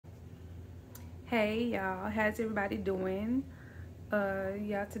Hey y'all, how's everybody doing?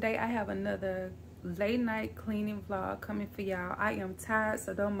 Y'all, today I have another late night cleaning vlog coming for y'all. I am tired,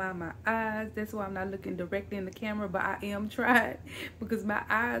 so don't mind my eyes. That's why I'm not looking directly in the camera, but I am tired because my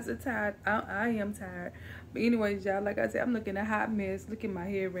eyes are tired. I am tired. But anyways, y'all, like I said, I'm looking a hot mess. Look at my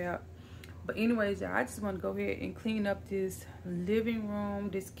hair wrap. But anyways, y'all, I just want to go ahead and clean up this living room,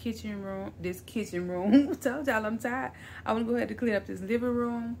 this kitchen room. Told y'all I'm tired. I want to go ahead and clean up this living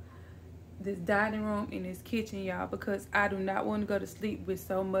room, this dining room, and this kitchen, y'all, because I do not want to go to sleep with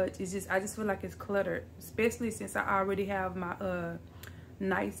so much. It's just, I just feel like it's cluttered, especially since I already have my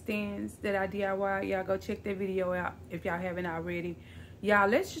nightstands that I DIY. Y'all go check that video out if y'all haven't already. Y'all,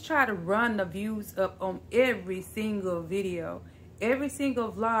 let's just try to run the views up on every single video, every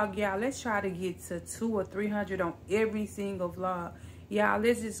single vlog. Y'all, let's try to get to 200 or 300 on every single vlog. Y'all,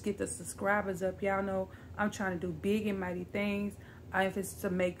 let's just get the subscribers up. Y'all know I'm trying to do big and mighty things. If it's to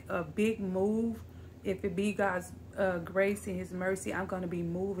make a big move, if it be God's grace and his mercy, I'm going to be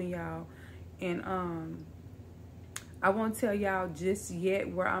moving, y'all. And I won't tell y'all just yet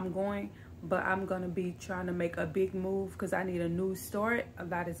where I'm going, but I'm going to be trying to make a big move because I need a new start. A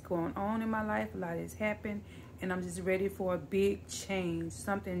lot is going on in my life. A lot has happened. And I'm just ready for a big change,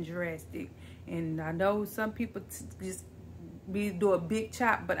 something drastic. And I know some people just do a big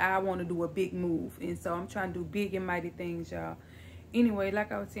chop, but I want to do a big move. And so I'm trying to do big and mighty things, y'all. Anyway,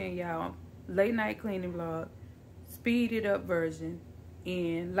 like I was saying, y'all, late night cleaning vlog, speeded up version.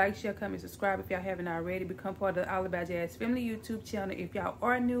 And like, share, comment, subscribe if y'all haven't already. Become part of the All About Jazz Family YouTube channel. If y'all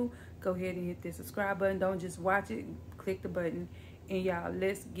are new, go ahead and hit the subscribe button. Don't just watch it, click the button. And y'all,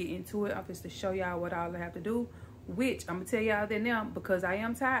 let's get into it. I'm just to show y'all what all I have to do, which I'm gonna tell y'all that now because I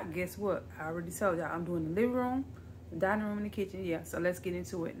am tired. Guess what? I already told y'all I'm doing the living room, the dining room, and the kitchen. Yeah, so let's get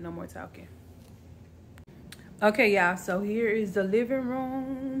into it. No more talking. Okay, y'all, so here is the living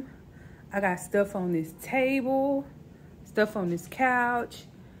room. I got stuff on this table, stuff on this couch.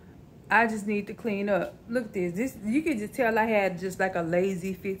 I just need to clean up. Look at this. You can just tell I had just like a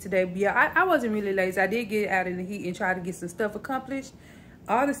lazy fit today. But yeah, I wasn't really lazy. I did get out in the heat and try to get some stuff accomplished.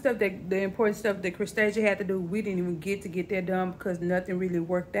 All the stuff the important stuff that Christasia had to do, we didn't even get that done because nothing really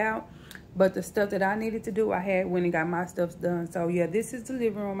worked out. But the stuff that I needed to do, I went and got my stuff done. So yeah, this is the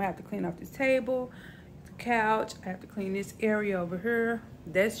living room. I have to clean off this table, couch. I have to clean this area over here.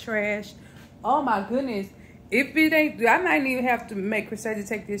 That's trash. Oh my goodness, if it ain't, I might even have to make Christasia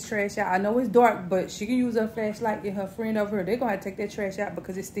take this trash out. I know it's dark, but she can use her flashlight and her friend over here. They're gonna have to take that trash out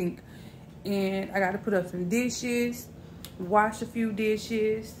because it stink. And I gotta put up some dishes, wash a few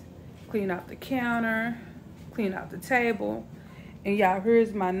dishes, clean off the counter, clean off the table. And y'all,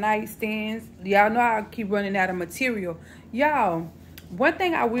 here's my nightstands. Y'all know I keep running out of material. Y'all, one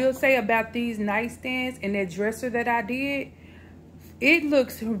thing I will say about these nightstands and that dresser that I did, it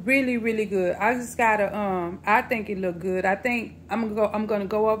looks really, really good. I just gotta, I think it looked good. I think I'm gonna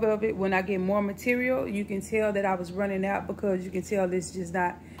go over it when I get more material. You can tell that I was running out because you can tell it's just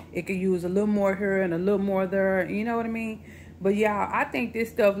not, it could use a little more here and a little more there. You know what I mean? But y'all, I think this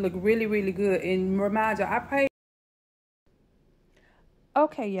stuff look really, really good. And remind y'all, I paid.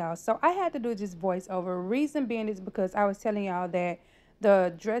 Okay, y'all, so I had to do this voiceover. Reason being is because I was telling y'all that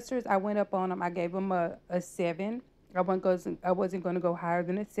the dressers, I went up on them. I gave them a 7. I wasn't going to go higher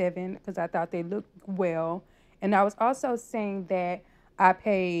than a 7 because I thought they looked well. And I was also saying that I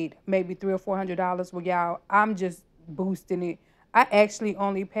paid maybe $300 or $400. Well, y'all, I'm just boosting it. I actually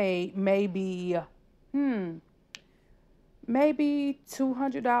only paid maybe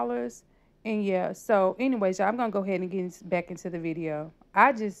 $200. And yeah, so anyways, y'all, I'm going to go ahead and get back into the video.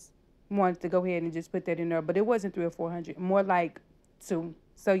 I just wanted to go ahead and just put that in there, but it wasn't $300 or $400, more like 2.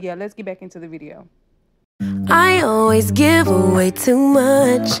 So yeah, let's get back into the video. I always give away too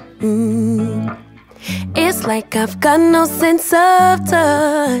much. It's like I've got no sense of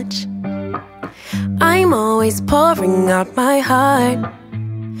touch. I'm always pouring out my heart,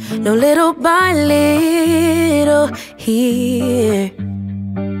 no, little by little here.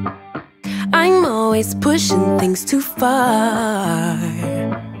 I'm always pushing things too far.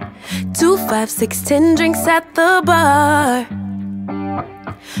 2, 5, 6, 10 drinks at the bar.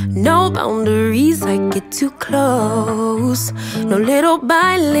 No boundaries, I get too close. No, little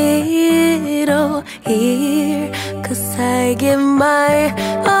by little here. 'Cause I give my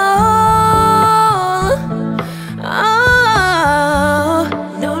all. Oh,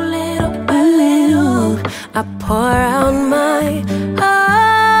 no, little by little, I pour out my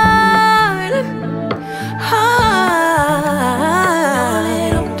heart.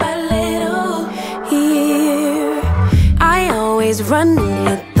 Little by little here. I always run and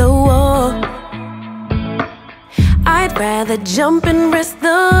hit the wall. I'd rather jump and risk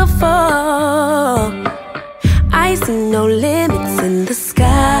the fall.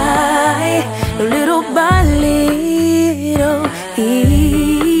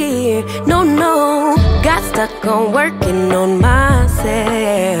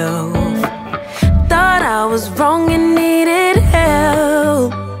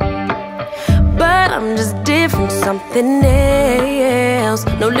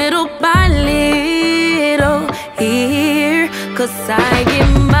 I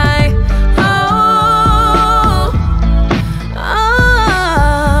give my all.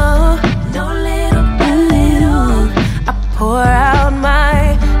 Oh, no little by little, I pour out my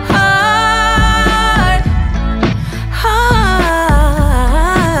heart. No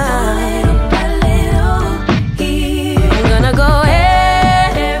little by little, here I'm gonna go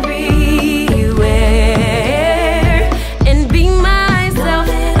everywhere and be myself,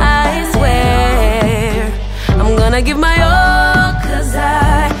 I swear. I'm gonna give my all, 'cause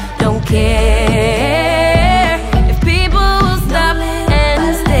I don't care if people stop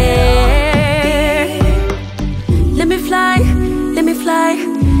and stare. Let me fly, let me fly,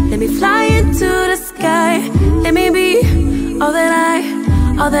 let me fly into the sky. Let me be all that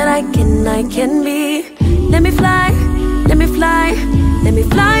I can be. Let me fly, let me fly, let me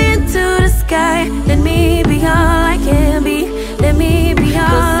fly into the sky. Let me be all I can be. Let me be all I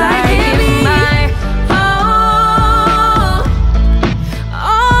can be.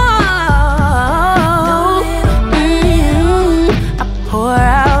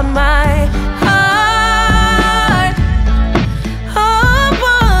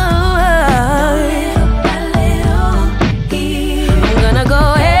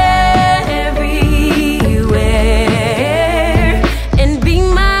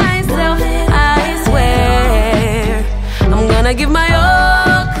 Give my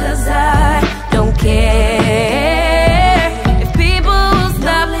all, 'cause I don't care if people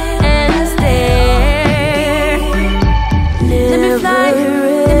stop and stare. Let me fly,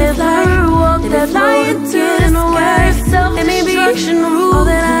 let me fly, walk that fly into the sky. Let me be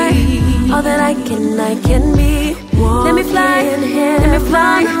all that I can be. Let me fly, let me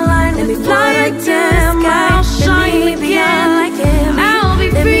fly, let me fly into the sky. Let me be all I can be. I'll be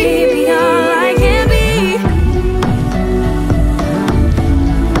free. Let me be all I can be.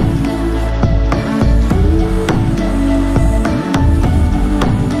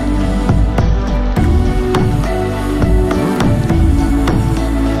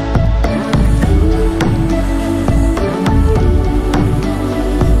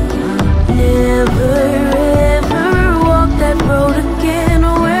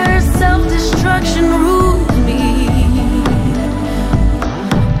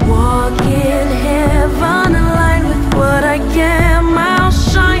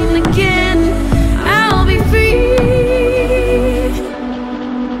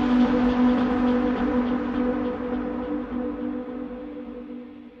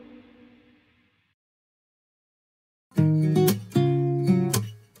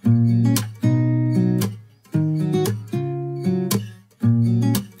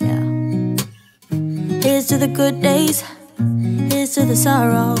 Here's to the good days, here's to the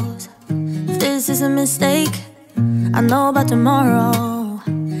sorrows. If this is a mistake, I know about tomorrow.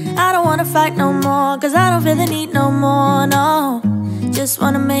 I don't wanna fight no more, 'cause I don't feel the need no more, no. Just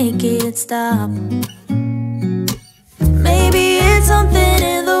wanna make it stop. Maybe it's something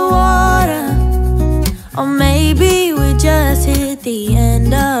in the water, or maybe we just hit the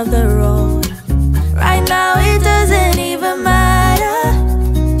end of the road. Right now it doesn't even matter.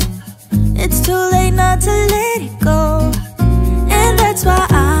 It's too late not to let it go. And that's why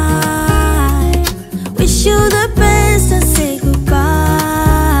I wish you the best and say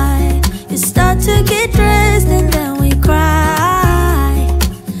goodbye. You start to get dressed and then we cry,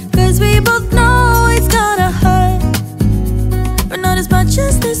 'cause we both know it's gonna hurt, but not as much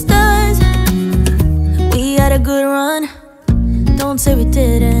as this does. We had a good run, don't say we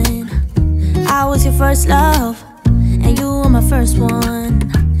didn't. I was your first love, and you were my first one.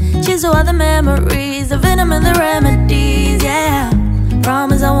 Cheers to all the memories, the venom and the remedies, yeah.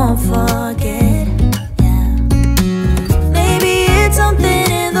 Promise I won't forget, yeah. Maybe it's something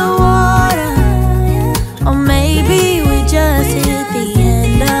in the water, yeah. Or maybe we just hit the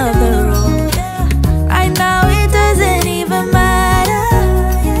end of the road. Right now it doesn't even matter,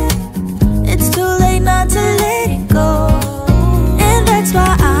 yeah. It's too late not to let it go. And that's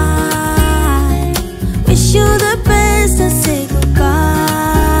why I wish you the best and say goodbye.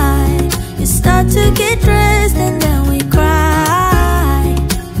 Start to get dressed and then we cry,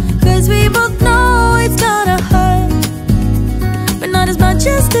 'cause we both know it's gonna hurt, but not as much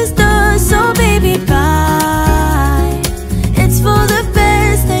as this does. So baby, bye. It's for the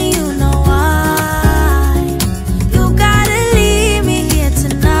best and you know why. You gotta leave me here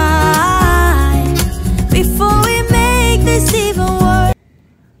tonight before we make this even worse.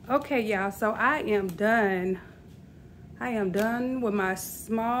 Okay, y'all, so I am done. With my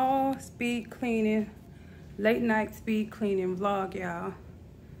small speed cleaning, late night speed cleaning vlog, y'all.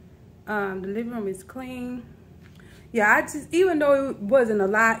 The living room is clean. Yeah, I just, even though it wasn't a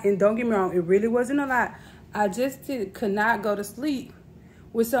lot, and don't get me wrong, it really wasn't a lot, I just could not go to sleep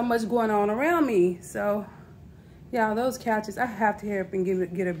with so much going on around me. So, y'all, those couches, I have to hurry up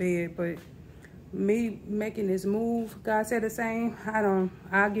and get a bed. But me making this move, God said the same.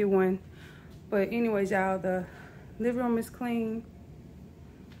 I'll get one. But anyways, y'all, the living room is clean.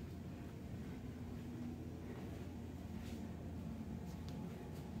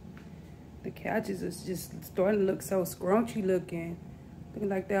 The couches is just starting to look so scrunchy looking. Looking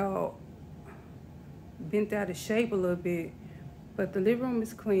like they're all bent out of shape a little bit. But the living room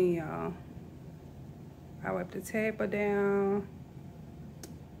is clean, y'all. I wipe the table down.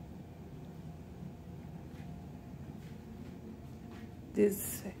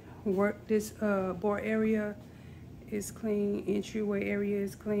 This board area is clean. Entryway area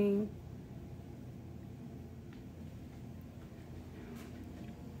is clean.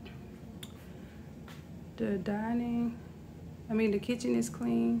 The the kitchen is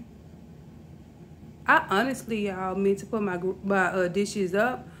clean. I honestly, y'all, meant to put my dishes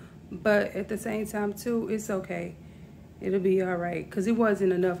up, but at the same time too, it's okay. It'll be all right, because it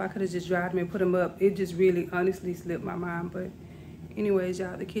wasn't enough. I could have just dried them and put them up. It just really honestly slipped my mind. But anyways,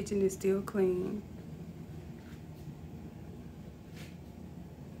 y'all, the kitchen is still clean.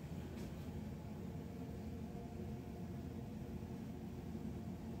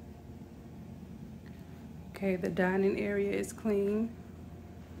 Okay, the dining area is clean.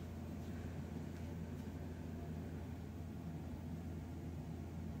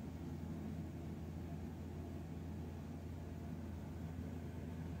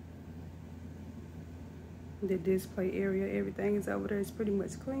 The display area, everything is over there. It's pretty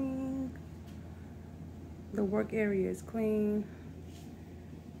much clean. The work area is clean.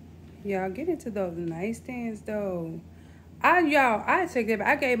 Y'all, get into those nightstands though. I take that back.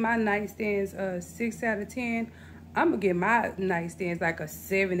 I gave my nightstands a 6 out of 10. I'm gonna give my nightstands like a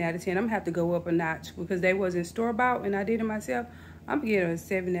 7 out of 10. I'm gonna have to go up a notch because they wasn't store-bought and I did it myself. I'm gonna give it a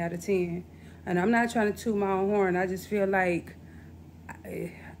 7 out of 10. And I'm not trying to toot my own horn. I just feel like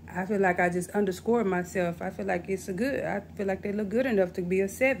I just underscored myself. I feel like I feel like they look good enough to be a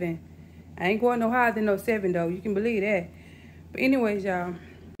 7. I ain't going no higher than no 7 though. You can believe that. But anyways, y'all,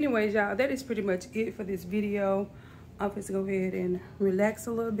 that is pretty much it for this video. I'm going to go ahead and relax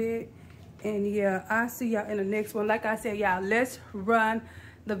a little bit. And yeah, I'll see y'all in the next one. Like I said, y'all, let's run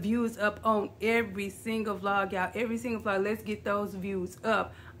the views up on every single vlog, y'all. Every single vlog, let's get those views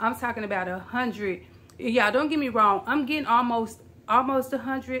up. I'm talking about 100. Y'all, don't get me wrong. I'm getting almost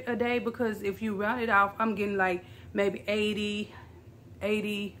 100 a day, because if you round it off, I'm getting like maybe 80,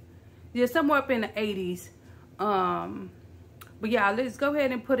 yeah, somewhere up in the 80s. But yeah, let's go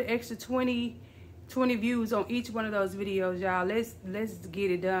ahead and put an extra 20 views on each one of those videos, y'all. Let's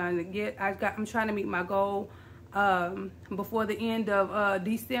get it done. I'm trying to meet my goal before the end of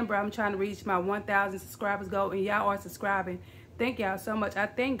December. I'm trying to reach my 1,000 subscribers goal, and y'all are subscribing. Thank y'all so much. I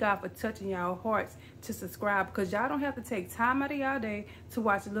thank God for touching y'all hearts to subscribe, because y'all don't have to take time out of y'all day to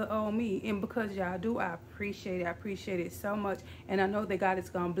watch little old me. And because y'all do, I appreciate it. I appreciate it so much. And I know that God is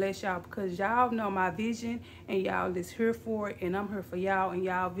going to bless y'all, because y'all know my vision and y'all is here for it. And I'm here for y'all and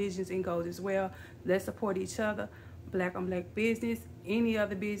y'all visions and goals as well. Let's support each other. Black on Black business, any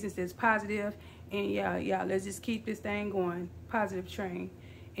other business that's positive. And y'all, let's just keep this thing going. Positive train.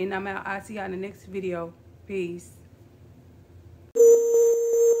 And I'm out. I'll see y'all in the next video. Peace.